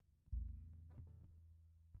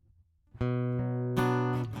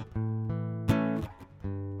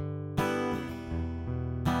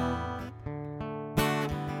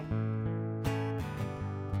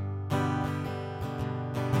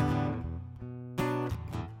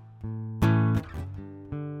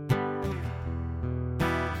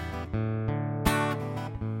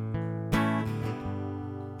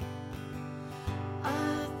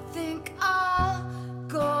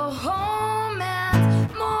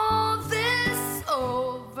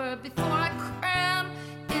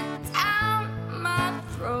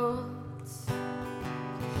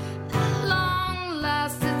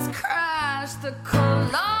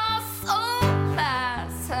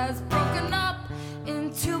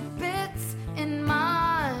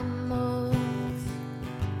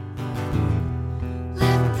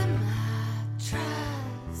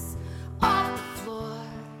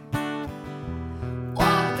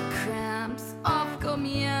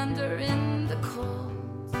wonder in the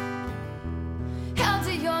cold, held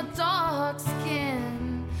to your dark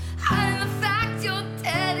skin, hiding the fact you're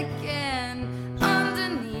dead again.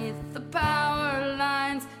 Underneath the power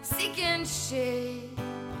lines, seeking shade.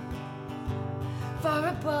 Far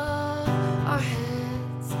above our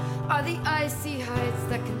heads are the icy heights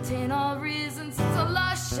that contain all reasons. It's a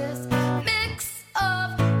luscious mix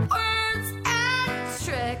of words and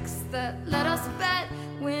tricks that let us bet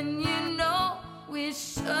when you know we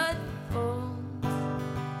should fold.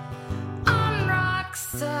 On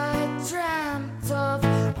rocks I dreamt of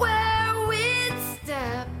where we'd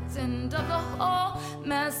stepped, and of the whole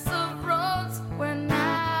mess of roads we're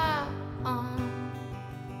now on.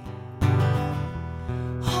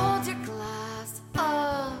 Hold your glass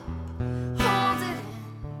up, hold it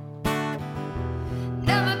in.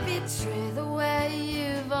 Never betray the way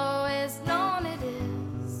you've always known it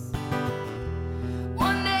is.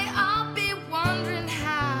 One day I'll be wondering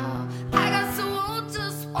how I got so old,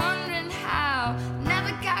 just wondering how.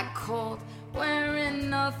 Never got cold, wearing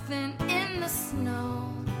nothing in the snow.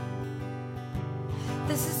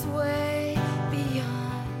 This is way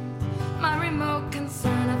beyond my remote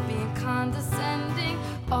concern of being condescending.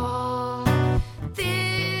 All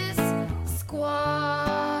these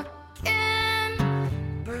squawking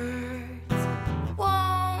birds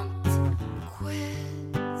won't quit.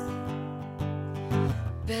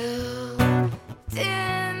 Building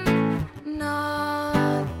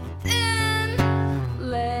nothing,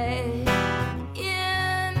 laying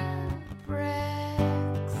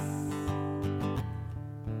bricks.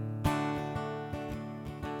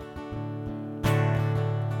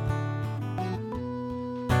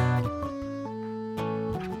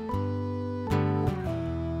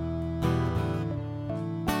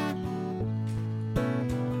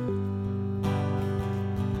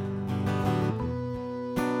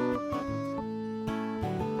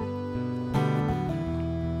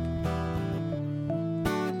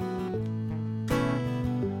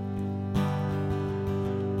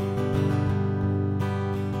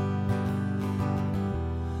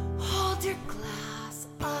 Hold your glass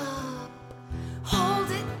up, hold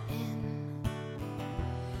it in.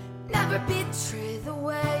 Never betray the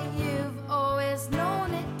way